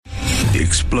The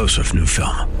explosive new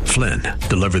film, Flynn,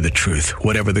 deliver the truth,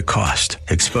 whatever the cost,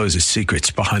 exposes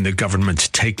secrets behind the government's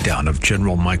takedown of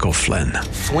General Michael Flynn.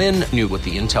 Flynn knew what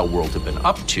the intel world had been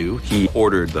up to. He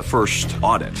ordered the first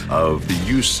audit of the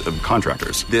use of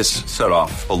contractors. This set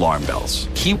off alarm bells.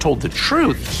 He told the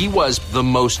truth. He was the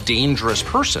most dangerous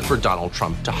person for Donald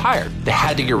Trump to hire. They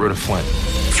had to get rid of Flynn.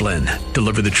 Flynn,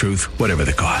 deliver the truth, whatever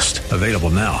the cost. Available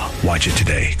now. Watch it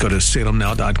today. Go to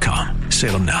salemnow.com.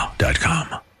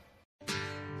 salemnow.com.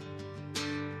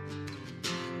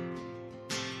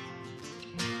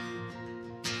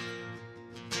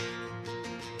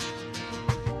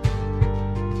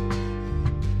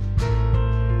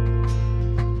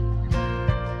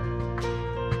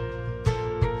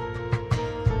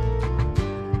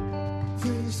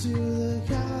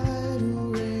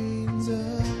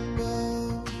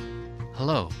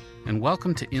 Hello, and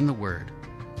welcome to In the Word,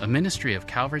 a ministry of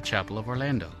Calvary Chapel of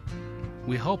Orlando.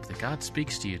 We hope that God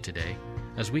speaks to you today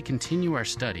as we continue our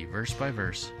study verse by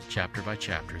verse, chapter by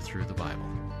chapter through the Bible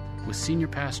with Senior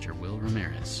Pastor Will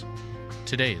Ramirez.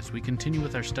 Today, as we continue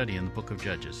with our study in the book of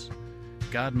Judges,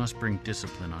 God must bring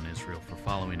discipline on Israel for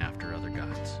following after other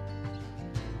gods.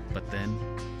 But then,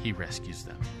 He rescues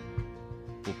them.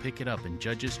 We'll pick it up in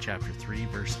Judges chapter 3,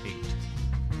 verse 8.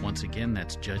 Once again,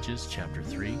 that's Judges chapter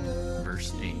 3,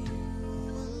 verse 8.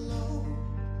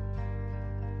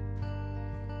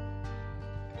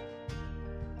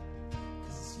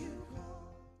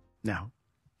 Now,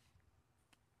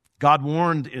 God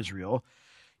warned Israel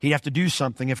he'd have to do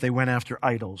something if they went after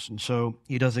idols, and so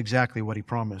he does exactly what he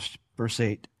promised. Verse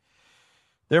 8.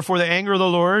 Therefore, the anger of the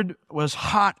Lord was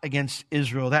hot against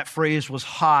Israel. That phrase was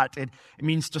hot. It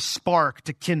means to spark,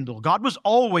 to kindle. God was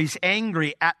always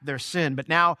angry at their sin, but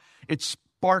now it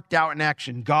sparked out in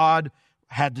action. God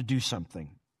had to do something.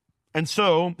 And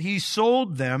so he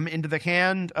sold them into the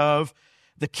hand of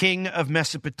the king of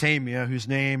Mesopotamia, whose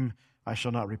name I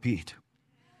shall not repeat.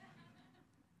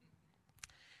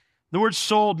 The word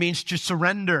sold means to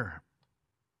surrender.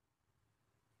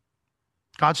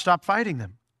 God stopped fighting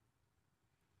them.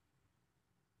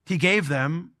 He gave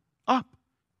them up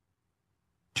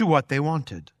to what they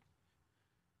wanted.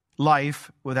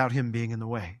 Life without him being in the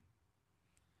way.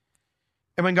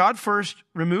 And when God first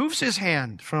removes his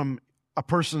hand from a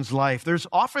person's life, there's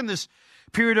often this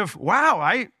period of, wow,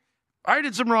 I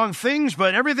did some wrong things,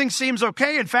 but everything seems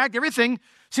okay. In fact, everything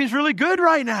seems really good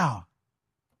right now.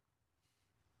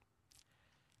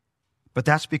 But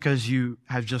that's because you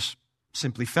have just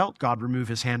simply felt God remove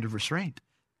his hand of restraint.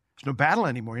 There's no battle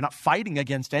anymore. You're not fighting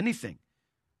against anything.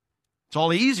 It's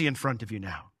all easy in front of you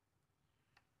now.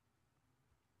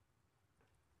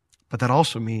 But that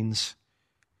also means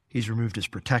he's removed his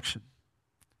protection,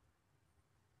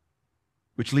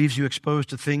 which leaves you exposed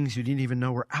to things you didn't even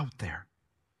know were out there.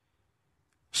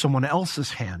 Someone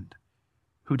else's hand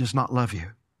who does not love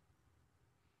you.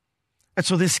 And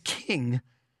so this king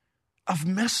of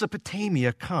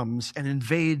Mesopotamia comes and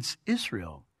invades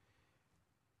Israel.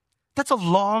 That's a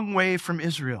long way from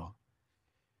Israel.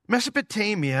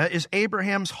 Mesopotamia is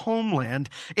Abraham's homeland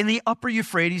in the upper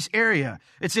Euphrates area.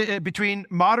 It's between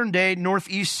modern-day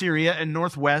northeast Syria and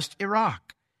northwest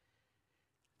Iraq.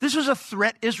 This was a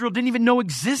threat Israel didn't even know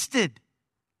existed.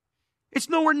 It's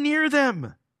nowhere near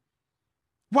them.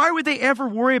 Why would they ever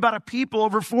worry about a people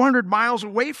over 400 miles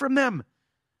away from them?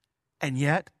 And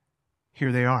yet,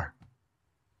 here they are.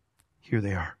 Here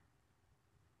they are.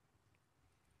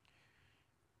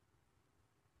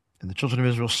 And the children of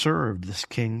Israel served this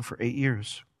king for 8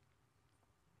 years.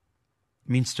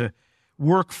 It means to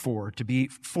work for, to be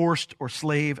forced or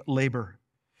slave labor.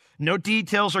 No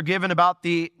details are given about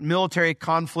the military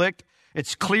conflict.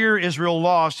 It's clear Israel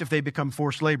lost if they become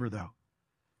forced labor, though.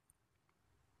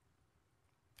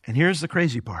 And here's the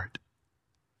crazy part.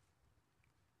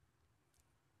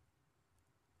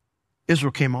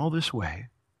 Israel came all this way,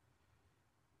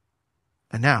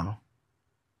 and now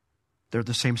they're at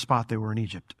the same spot they were in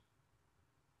Egypt.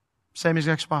 Same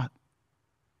exact spot.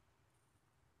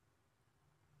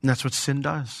 And that's what sin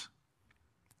does.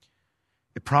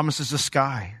 It promises the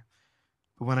sky,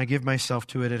 but when I give myself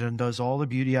to it, it undoes all the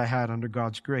beauty I had under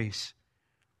God's grace.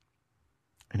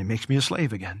 And it makes me a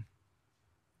slave again.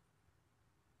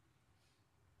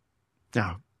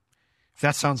 Now, if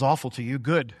that sounds awful to you,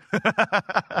 good.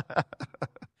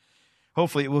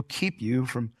 Hopefully it will keep you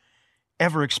from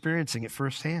ever experiencing it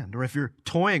firsthand. Or if you're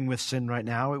toying with sin right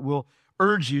now, it will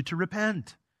urge you to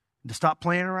repent and to stop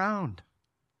playing around.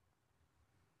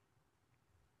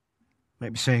 You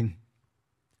might be saying,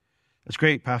 that's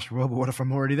great, Pastor Will, but what if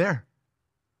I'm already there?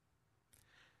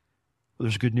 Well,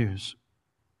 there's good news.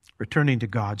 Returning to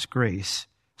God's grace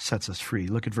sets us free.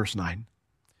 Look at verse 9.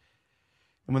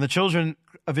 And when the children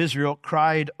of Israel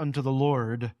cried unto the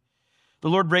Lord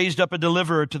raised up a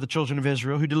deliverer to the children of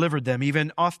Israel, who delivered them,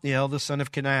 even Othniel, the son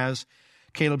of Kenaz,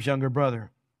 Caleb's younger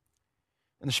brother.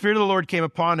 And the Spirit of the Lord came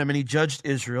upon him, and he judged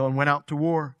Israel and went out to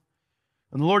war.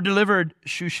 And the Lord delivered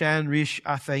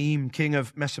Shushan-Rish-Athaim, king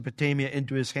of Mesopotamia,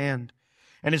 into his hand.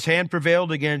 And his hand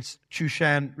prevailed against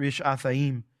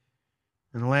Shushan-Rish-Athaim.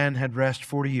 And the land had rest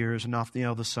 40 years, and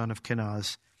Othniel, the son of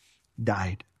Kenaz,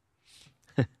 died.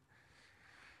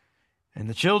 And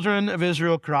the children of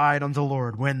Israel cried unto the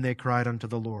Lord when they cried unto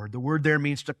the Lord. The word there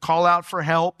means to call out for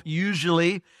help,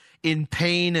 usually in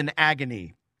pain and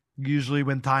agony, usually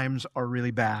when times are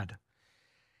really bad.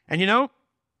 And you know,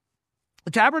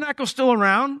 the tabernacle's still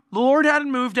around. The Lord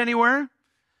hadn't moved anywhere.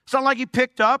 It's not like he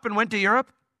picked up and went to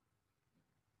Europe.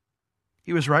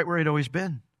 He was right where he'd always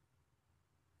been.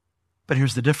 But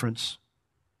here's the difference.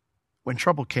 When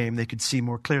trouble came, they could see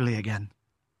more clearly again.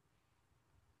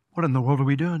 What in the world are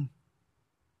we doing?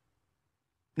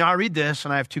 Now, I read this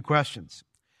and I have two questions.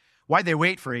 Why'd they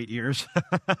wait for 8 years?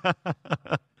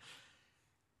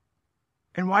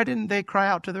 And why didn't they cry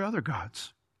out to their other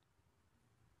gods?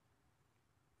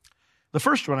 The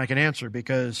first one I can answer,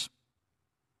 because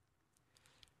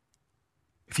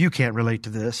if you can't relate to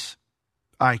this,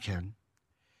 I can.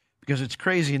 Because it's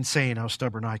crazy insane how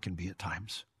stubborn I can be at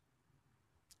times.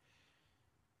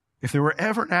 If there were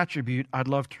ever an attribute I'd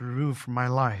love to remove from my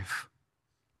life,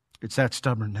 it's that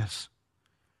stubbornness.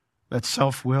 That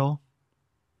self-will.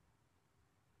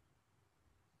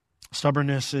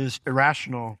 Stubbornness is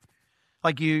irrational.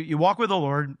 Like you walk with the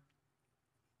Lord,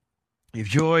 you have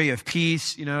joy, you have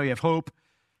peace, you have hope,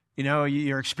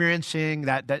 you're experiencing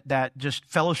that just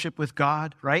fellowship with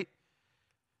God, right?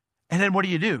 And then what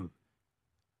do?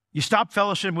 You stop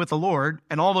fellowship with the Lord,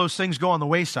 and all those things go on the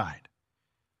wayside.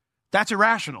 That's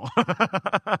irrational.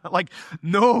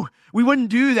 No, we wouldn't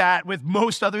do that with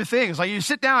most other things. Like you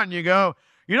sit down and you go,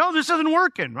 this isn't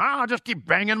working. I'll just keep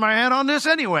banging my head on this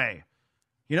anyway.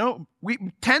 We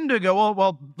tend to go,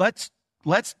 well, let's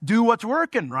do what's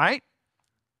working, right?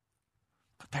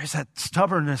 But there's that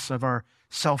stubbornness of our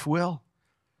self-will.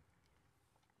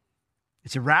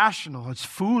 It's irrational. It's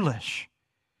foolish.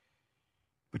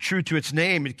 But true to its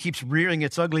name, it keeps rearing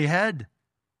its ugly head.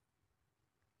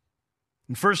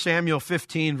 In 1 Samuel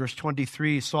 15, verse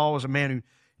 23, Saul was a man who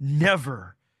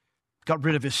never got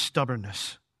rid of his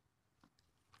stubbornness.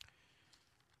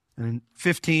 And in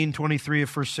 15:23 of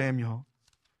 1 Samuel,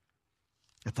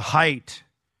 at the height,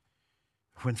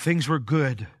 when things were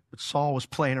good, but Saul was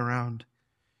playing around,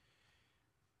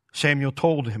 Samuel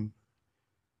told him,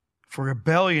 for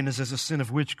rebellion is as a sin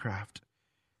of witchcraft,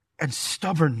 and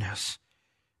stubbornness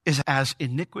is as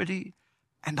iniquity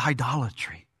and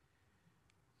idolatry.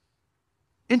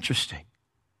 Interesting.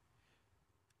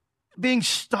 Being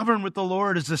stubborn with the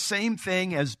Lord is the same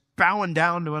thing as bowing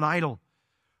down to an idol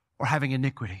or having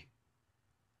iniquity.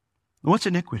 What's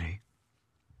iniquity?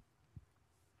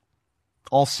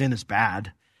 All sin is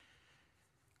bad.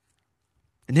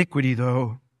 Iniquity,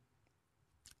 though,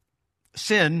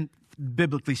 sin,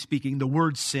 biblically speaking, the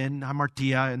word sin,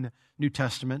 hamartia in the New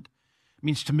Testament,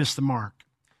 means to miss the mark.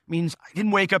 It means I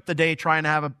didn't wake up today trying to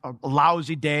have a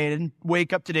lousy day. I didn't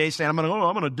wake up today saying, I'm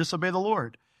going to disobey the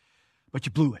Lord. But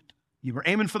you blew it. You were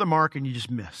aiming for the mark and you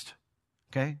just missed.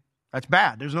 Okay? That's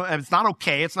bad. It's not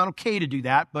okay. It's not okay to do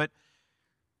that, but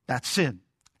that's sin.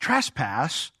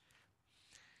 Trespass.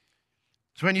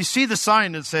 So when you see the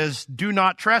sign that says, do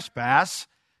not trespass,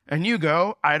 and you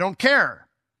go, I don't care.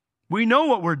 We know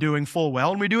what we're doing full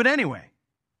well, and we do it anyway.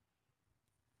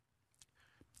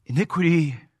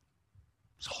 Iniquity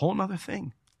is a whole other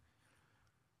thing.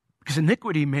 Because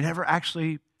iniquity may never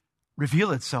actually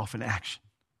reveal itself in action.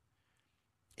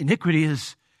 Iniquity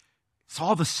it's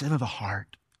all the sin of the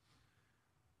heart.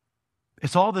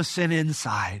 It's all the sin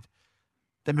inside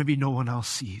that maybe no one else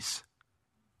sees.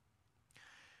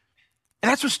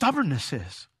 And that's what stubbornness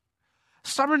is.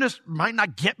 Stubbornness might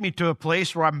not get me to a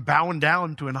place where I'm bowing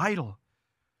down to an idol,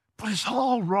 but it's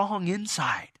all wrong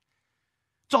inside.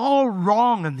 It's all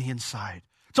wrong on the inside.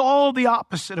 It's all the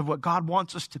opposite of what God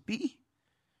wants us to be.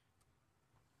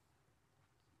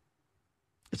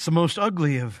 It's the most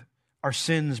ugly of our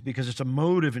sins because it's a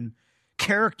motive and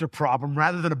character problem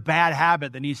rather than a bad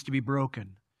habit that needs to be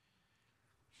broken,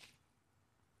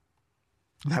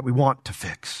 that we want to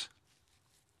fix.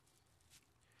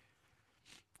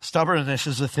 Stubbornness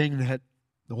is the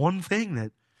one thing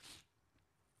that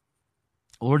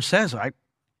the Lord says, I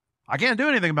can't do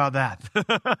anything about that.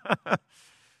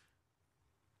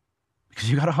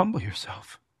 Because you got to humble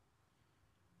yourself.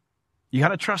 You got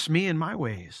to trust me in my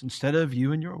ways instead of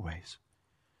you in your ways.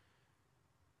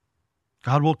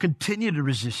 God will continue to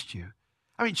resist you.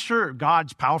 I mean, sure,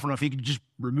 God's powerful enough. He can just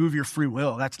remove your free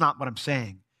will. That's not what I'm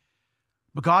saying.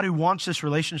 But God who wants this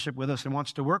relationship with us and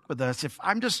wants to work with us, if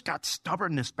I'm just got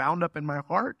stubbornness bound up in my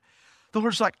heart, the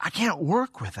Lord's like, I can't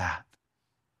work with that.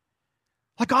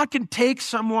 Like God can take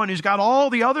someone who's got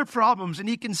all the other problems and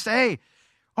he can say,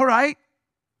 all right,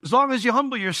 as long as you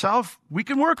humble yourself, we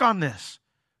can work on this.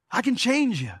 I can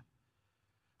change you.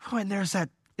 Oh, and there's that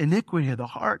iniquity of the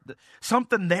heart,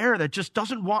 something there that just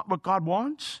doesn't want what God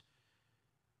wants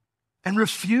and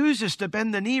refuses to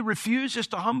bend the knee, refuses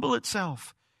to humble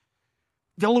itself.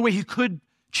 The only way he could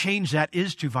change that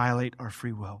is to violate our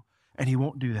free will, and he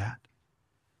won't do that.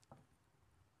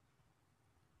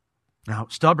 Now,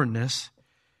 stubbornness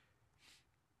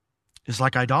is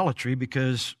like idolatry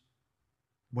because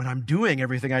when I'm doing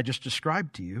everything I just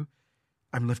described to you,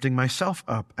 I'm lifting myself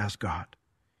up as God.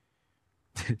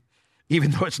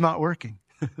 Even though it's not working.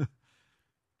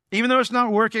 Even though it's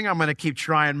not working, I'm going to keep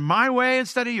trying my way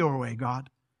instead of your way, God.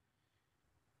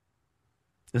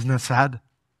 Isn't that sad?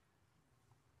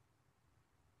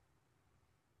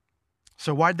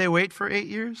 So why'd they wait for 8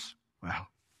 years? Well,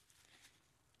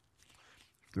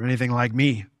 if they're anything like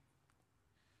me,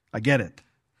 I get it.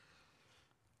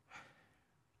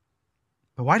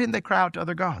 But why didn't they cry out to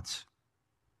other gods?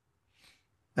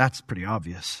 That's pretty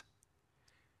obvious.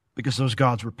 Because those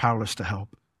gods were powerless to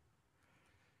help.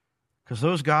 Because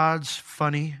those gods,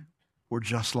 funny, were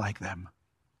just like them.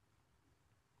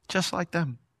 Just like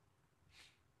them.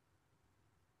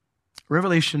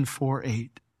 Revelation 4:8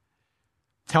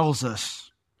 tells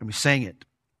us, and we sang it,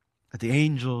 that the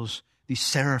angels, these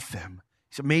seraphim,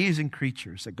 these amazing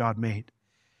creatures that God made,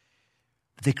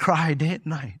 they cry day and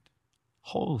night,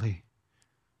 holy,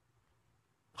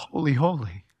 holy,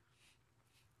 holy.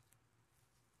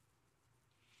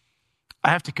 I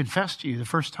have to confess to you, the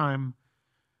first time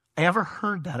I ever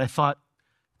heard that, I thought,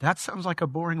 that sounds like a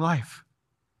boring life.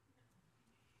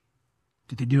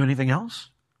 Did they do anything else?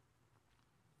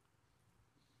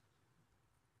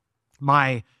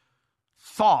 My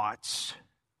thoughts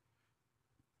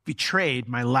betrayed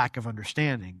my lack of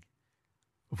understanding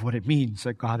of what it means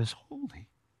that God is holy.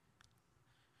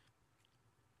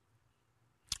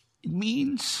 It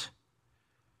means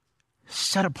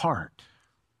set apart,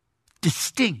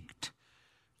 distinct,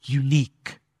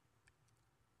 unique,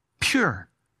 pure,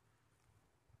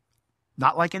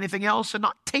 not like anything else and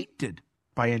not tainted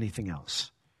by anything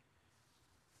else.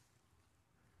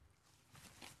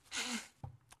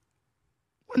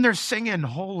 When they're singing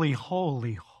holy,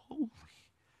 holy, holy,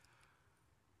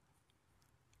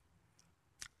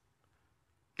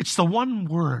 it's the one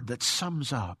word that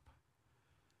sums up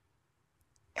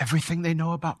everything they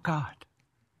know about God.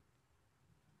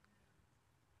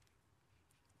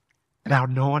 And how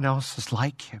no one else is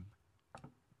like him.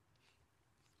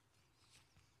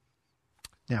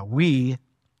 Now, we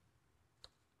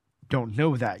don't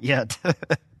know that yet. And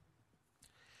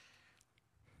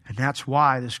that's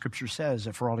why the scripture says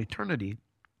that for all eternity,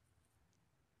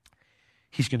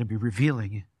 he's going to be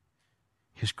revealing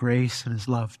his grace and his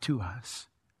love to us.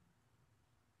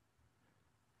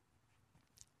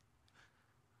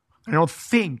 I don't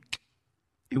think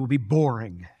it will be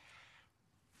boring.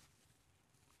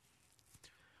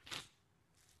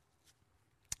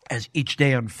 As each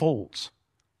day unfolds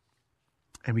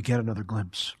and we get another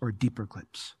glimpse or a deeper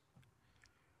glimpse.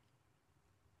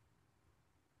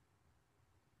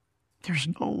 There's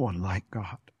no one like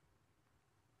God.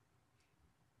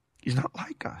 He's not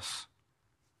like us.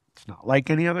 It's not like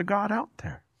any other God out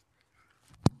there.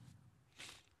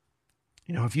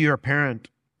 You know, if you're a parent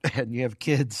and you have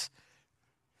kids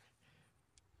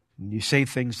and you say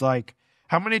things like,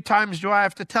 how many times do I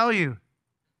have to tell you?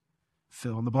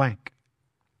 Fill in the blank.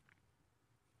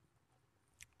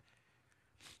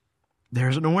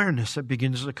 There's an awareness that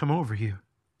begins to come over you.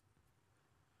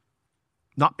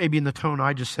 Not maybe in the tone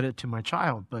I just said it to my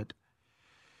child, but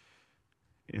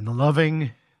in the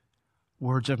loving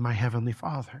words of my Heavenly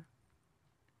Father.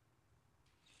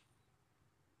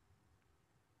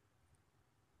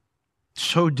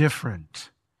 So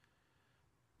different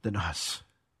than us.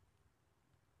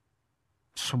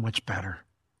 So much better.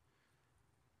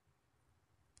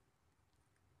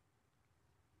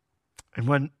 And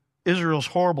when Israel's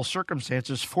horrible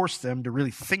circumstances forced them to really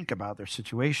think about their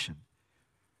situation,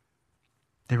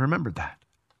 they remembered that.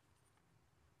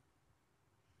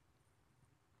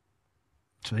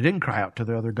 So they didn't cry out to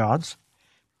their other gods.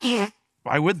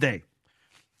 Why would they?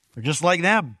 They're just like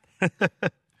them.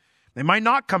 They might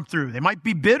not come through. They might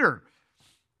be bitter.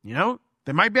 You know,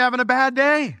 they might be having a bad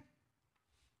day.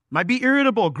 Might be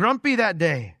irritable, grumpy that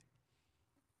day.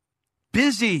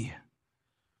 Busy.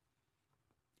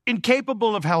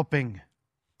 Incapable of helping.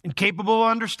 incapable of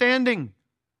understanding,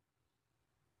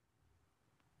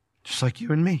 just like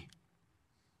you and me.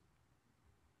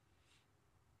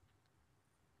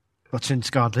 But since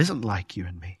God isn't like you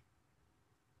and me,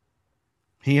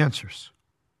 He answers.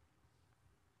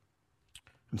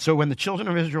 And so when the children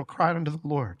of Israel cried unto the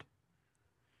Lord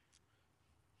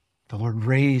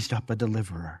raised up a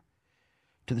deliverer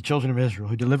to the children of Israel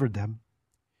who delivered them,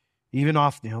 even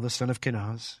Othniel, the son of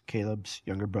Kenaz, Caleb's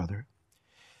younger brother,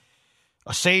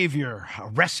 a savior, a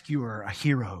rescuer, a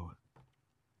hero.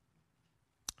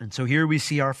 And so here we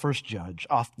see our first judge,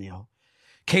 Othniel,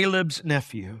 Caleb's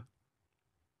nephew.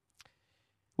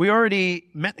 We already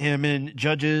met him in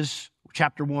Judges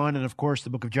chapter 1 and, of course, the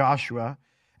book of Joshua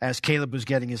as Caleb was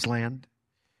getting his land.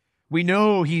 We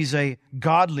know he's a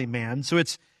godly man, so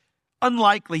it's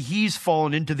unlikely he's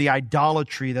fallen into the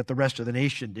idolatry that the rest of the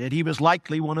nation did. He was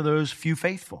likely one of those few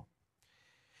faithful.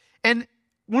 And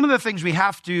one of the things we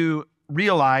have to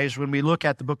realize when we look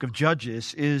at the book of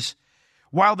Judges is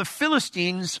while the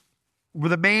Philistines were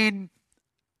the main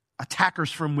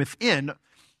attackers from within,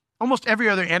 almost every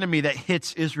other enemy that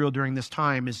hits Israel during this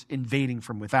time is invading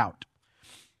from without.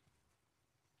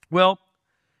 Well,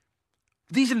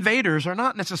 these invaders are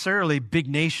not necessarily big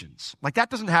nations. Like that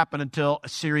doesn't happen until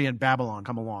Assyria and Babylon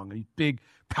come along, these big,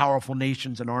 powerful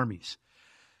nations and armies.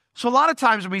 So a lot of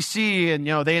times when we see, and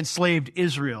they enslaved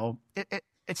Israel,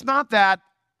 it's not that,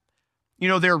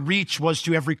 their reach was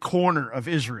to every corner of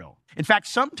Israel. In fact,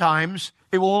 sometimes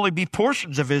it will only be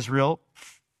portions of Israel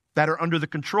that are under the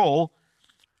control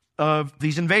of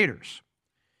these invaders.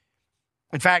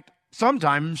 In fact,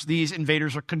 sometimes these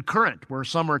invaders are concurrent, where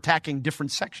some are attacking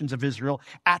different sections of Israel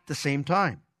at the same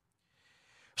time.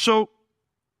 So,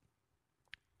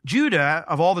 Judah,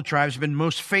 of all the tribes, have been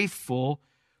most faithful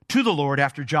to the Lord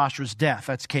after Joshua's death.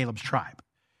 That's Caleb's tribe.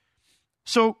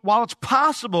 So, while it's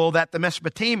possible that the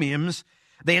Mesopotamians,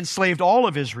 they enslaved all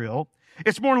of Israel,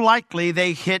 it's more likely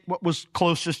they hit what was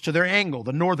closest to their angle,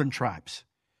 the northern tribes.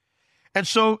 And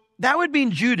so, that would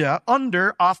mean Judah,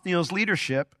 under Othniel's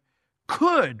leadership,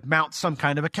 could mount some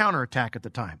kind of a counterattack at the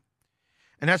time.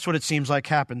 And that's what it seems like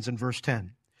happens in verse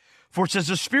 10. For it says,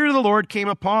 the Spirit of the Lord came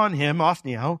upon him,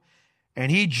 Othniel,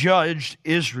 and he judged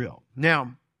Israel.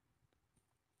 Now,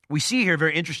 we see here,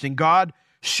 very interesting, God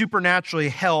supernaturally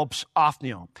helps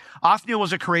Othniel. Othniel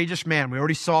was a courageous man. We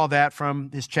already saw that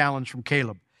from his challenge from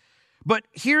Caleb. But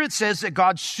here it says that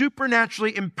God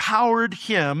supernaturally empowered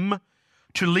him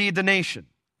to lead the nation.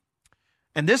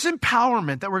 And this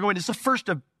empowerment that it's the first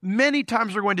of many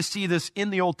times we're going to see this in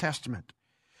the Old Testament.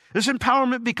 This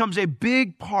empowerment becomes a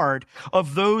big part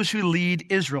of those who lead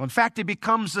Israel. In fact, it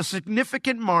becomes the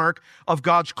significant mark of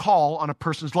God's call on a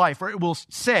person's life, where it will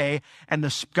say, and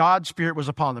God's Spirit was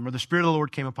upon them, or the Spirit of the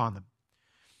Lord came upon them.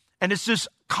 And it's this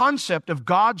concept of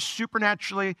God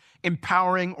supernaturally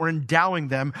empowering or endowing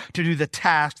them to do the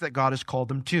task that God has called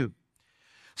them to.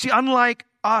 See, unlike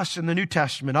us in the New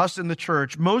Testament, us in the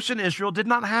church, most in Israel did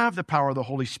not have the power of the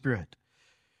Holy Spirit.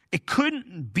 It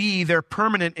couldn't be their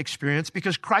permanent experience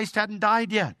because Christ hadn't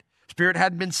died yet. Spirit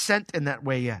hadn't been sent in that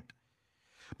way yet.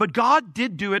 But God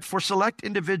did do it for select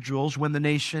individuals when the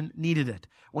nation needed it,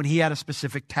 when he had a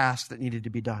specific task that needed to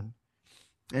be done.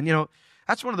 And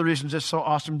that's one of the reasons it's so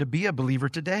awesome to be a believer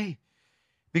today.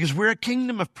 Because we're a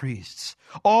kingdom of priests,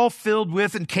 all filled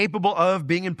with and capable of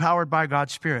being empowered by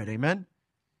God's Spirit. Amen?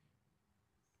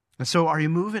 And so are you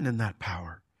moving in that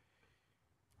power?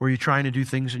 Or are you trying to do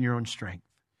things in your own strength?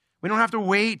 We don't have to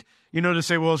wait, to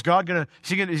say, well, is God going to, is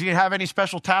he going to have any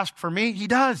special task for me? He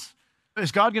does.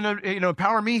 Is God going to,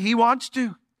 empower me? He wants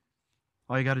to.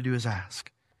 All you got to do is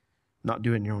ask, not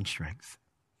do it in your own strength.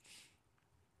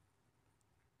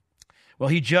 Well,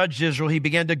 he judged Israel. He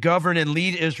began to govern and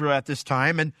lead Israel at this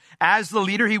time. And as the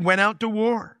leader, he went out to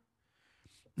war.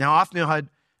 Now, Othniel had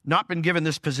not been given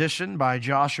this position by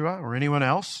Joshua or anyone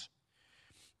else.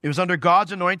 It was under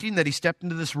God's anointing that he stepped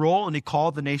into this role and he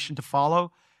called the nation to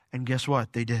follow. And guess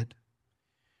what? They did.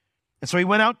 And so he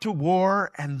went out to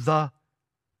war, and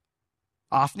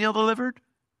Othniel delivered?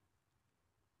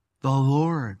 The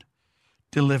Lord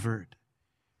delivered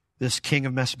this king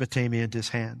of Mesopotamia into his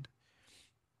hand.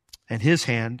 And his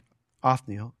hand,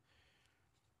 Othniel,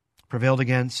 prevailed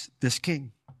against this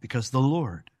king because the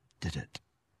Lord did it.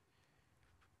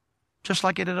 Just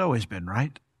like it had always been,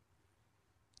 right?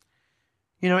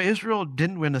 Israel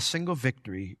didn't win a single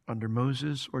victory under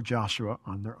Moses or Joshua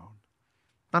on their own.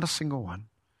 Not a single one.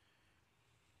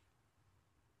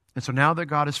 And so now that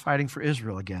God is fighting for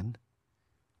Israel again,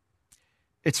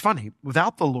 it's funny,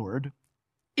 without the Lord,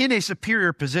 in a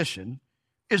superior position,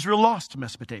 Israel lost to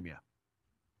Mesopotamia,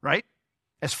 right?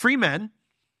 As free men,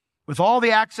 with all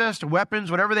the access to weapons,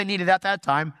 whatever they needed at that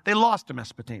time, they lost to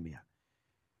Mesopotamia.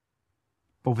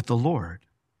 But with the Lord,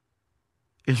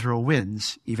 Israel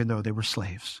wins even though they were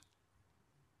slaves.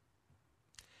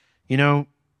 You know,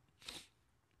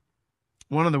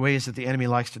 one of the ways that the enemy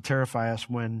likes to terrify us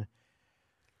when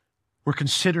we're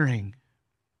considering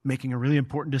making a really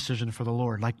important decision for the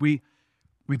Lord, like we've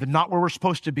been not where we're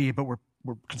supposed to be, but we're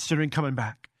considering coming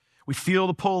back. We feel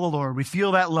the pull of the Lord. We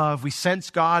feel that love. We sense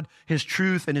God, His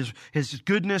truth, and His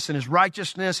goodness and His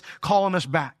righteousness calling us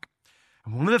back.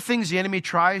 And one of the things the enemy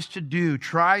tries to do,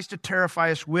 tries to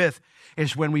terrify us with,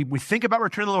 is when we think about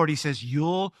return to the Lord, he says,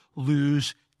 you'll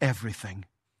lose everything.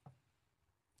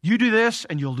 You do this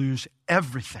and you'll lose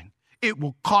everything. It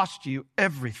will cost you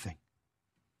everything.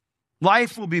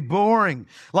 Life will be boring.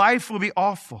 Life will be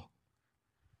awful.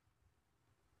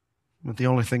 But the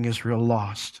only thing Israel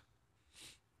lost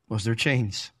was their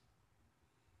chains.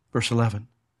 Verse 11.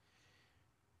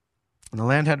 And the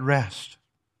land had rest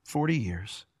 40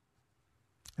 years.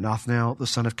 And Othniel, the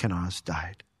son of Kenaz,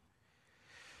 died.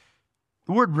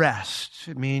 The word rest,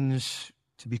 it means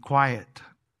to be quiet,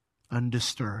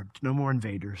 undisturbed. No more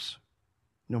invaders.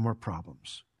 No more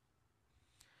problems.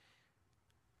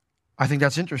 I think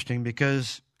that's interesting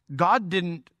because God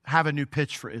didn't have a new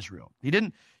pitch for Israel. He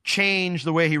didn't change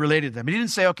the way He related to them. He didn't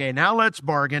say, okay, now let's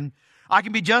bargain. I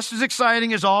can be just as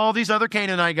exciting as all these other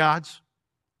Canaanite gods.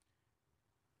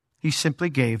 He simply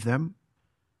gave them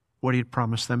what He had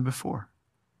promised them before.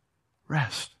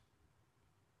 Rest.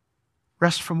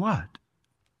 Rest from what?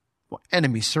 Well,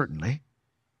 enemies certainly,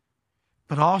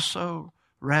 but also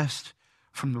rest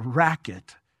from the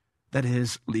racket that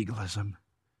is legalism,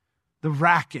 the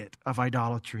racket of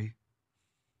idolatry.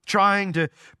 Trying to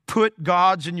put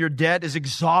gods in your debt is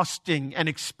exhausting and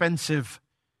expensive.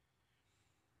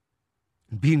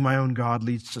 Being my own God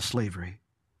leads to slavery.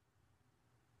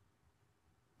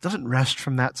 Doesn't rest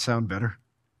from that sound better?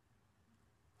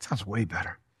 It sounds way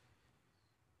better.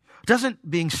 Doesn't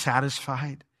being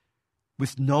satisfied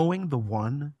with knowing the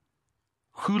one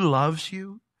who loves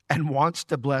you and wants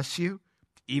to bless you,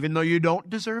 even though you don't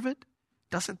deserve it,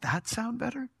 doesn't that sound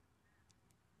better?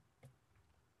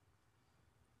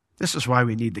 This is why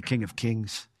we need the King of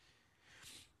Kings.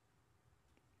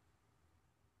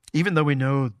 Even though we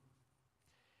know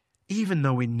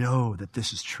that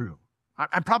this is true.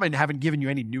 I probably haven't given you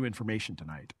any new information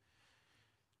tonight.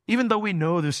 Even though we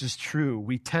know this is true,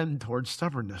 we tend towards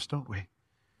stubbornness, don't we?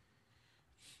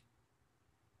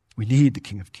 We need the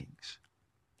King of Kings.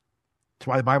 That's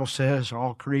why the Bible says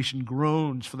all creation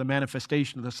groans for the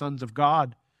manifestation of the sons of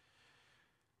God.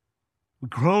 We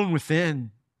groan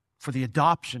within for the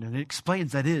adoption, and it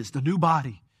explains that is the new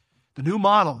body, the new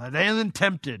model that isn't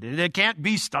tempted, and it can't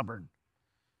be stubborn.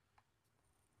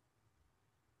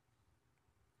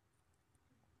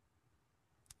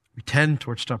 We tend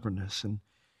towards stubbornness, and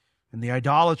in the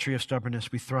idolatry of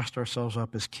stubbornness, we thrust ourselves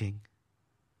up as king.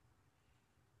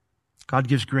 God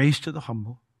gives grace to the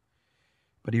humble,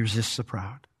 but He resists the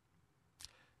proud.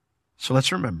 So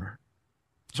let's remember,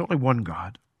 there's only one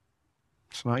God.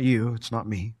 It's not you, it's not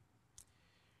me.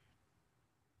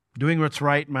 Doing what's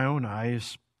right in my own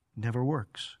eyes never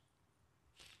works,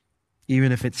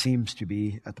 even if it seems to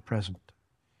be at the present.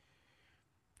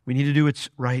 We need to do what's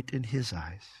right in His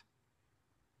eyes,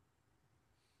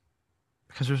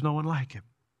 because there's no one like Him.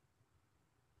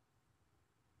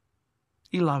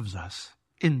 He loves us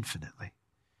infinitely,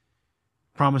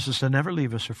 promises to never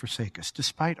leave us or forsake us,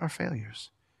 despite our failures.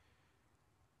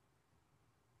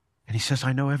 And He says,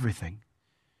 I know everything.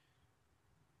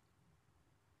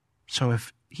 So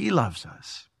if He loves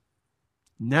us,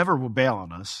 never will bail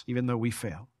on us, even though we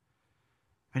fail,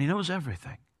 and He knows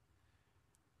everything,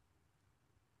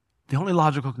 the only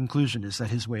logical conclusion is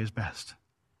that His way is best.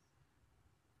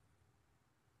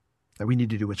 That we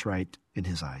need to do what's right in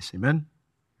His eyes. Amen?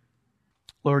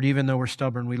 Lord, even though we're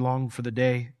stubborn, we long for the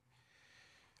day,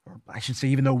 or I should say,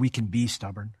 even though we can be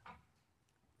stubborn,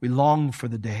 we long for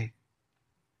the day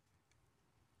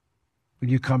when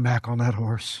You come back on that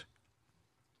horse.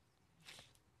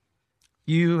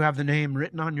 You have the name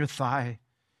written on your thigh,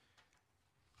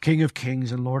 King of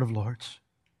Kings and Lord of Lords,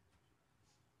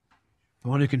 the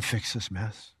one who can fix this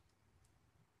mess.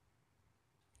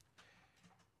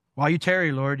 While You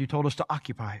tarry, Lord, You told us to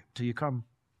occupy till You come.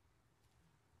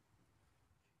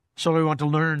 So we want to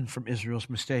learn from Israel's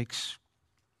mistakes.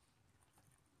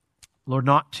 Lord,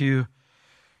 not to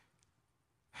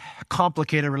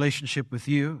complicate a relationship with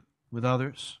You, with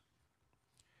others,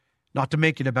 not to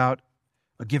make it about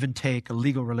a give and take, a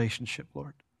legal relationship,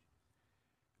 Lord.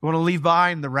 We want to leave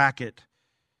behind the racket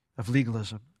of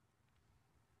legalism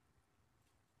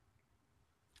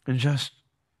and just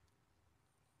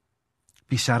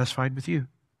be satisfied with you.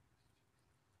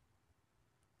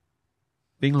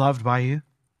 Being loved by you,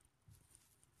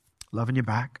 loving you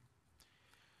back,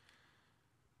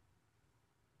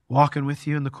 walking with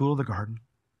you in the cool of the garden,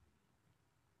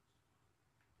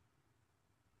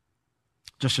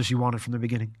 just as you wanted from the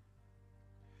beginning.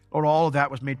 Lord, all of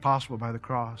that was made possible by the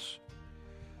cross.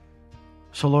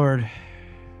 So, Lord,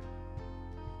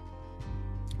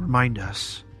 remind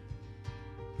us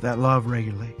of that love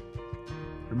regularly.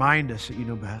 Remind us that you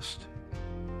know best.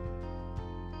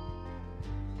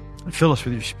 And fill us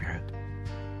with your Spirit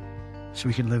so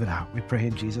we can live it out. We pray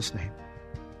in Jesus' name.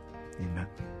 Amen.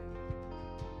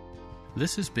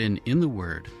 This has been In the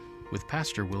Word with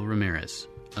Pastor Will Ramirez,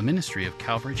 a ministry of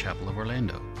Calvary Chapel of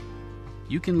Orlando.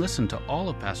 You can listen to all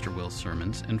of Pastor Will's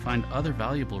sermons and find other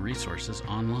valuable resources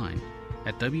online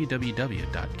at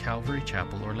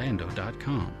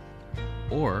www.calvarychapelorlando.com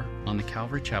or on the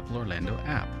Calvary Chapel Orlando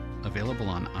app, available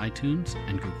on iTunes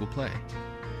and Google Play.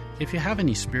 If you have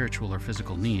any spiritual or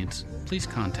physical needs, please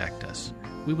contact us.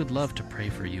 We would love to pray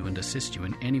for you and assist you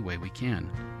in any way we can.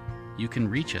 You can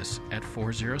reach us at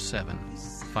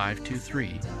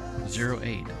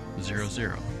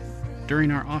 407-523-0800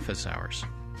 during our office hours,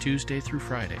 Tuesday through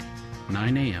Friday,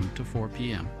 9 a.m. to 4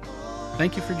 p.m.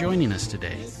 Thank you for joining us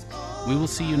today. We will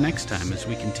see you next time as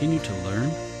we continue to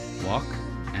learn, walk,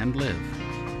 and live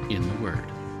in the Word.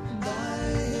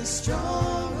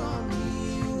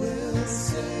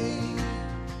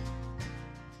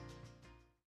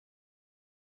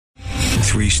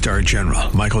 Three-star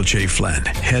General Michael J. Flynn,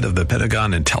 head of the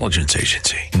Pentagon Intelligence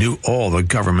Agency, knew all the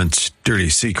government's dirty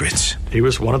secrets. He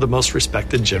was one of the most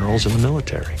respected generals in the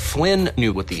military. Flynn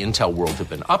knew what the intel world had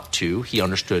been up to. He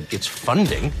understood its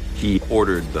funding. He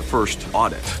ordered the first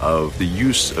audit of the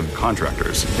use of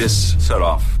contractors. This set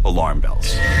off alarm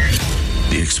bells.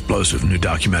 The explosive new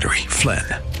documentary, Flynn,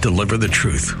 Deliver the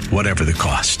Truth, Whatever the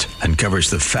Cost, uncovers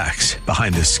the facts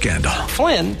behind this scandal.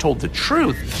 Flynn told the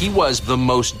truth. He was the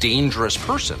most dangerous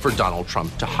person for Donald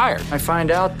Trump to hire. I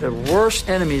find out the worst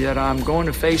enemy that I'm going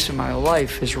to face in my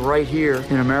life is right here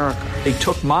in America. They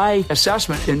took my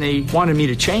assessment and they wanted me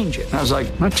to change it. And I was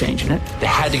like, I'm not changing it. They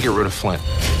had to get rid of Flynn.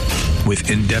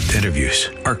 With in-depth interviews,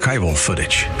 archival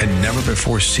footage, and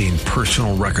never-before-seen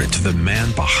personal records of the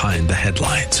man behind the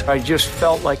headlines. I just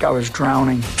felt like I was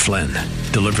drowning. Flynn,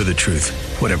 Deliver the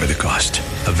Truth, Whatever the Cost.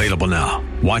 Available now.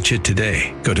 Watch it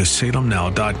today. Go to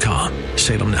salemnow.com.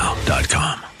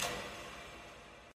 salemnow.com.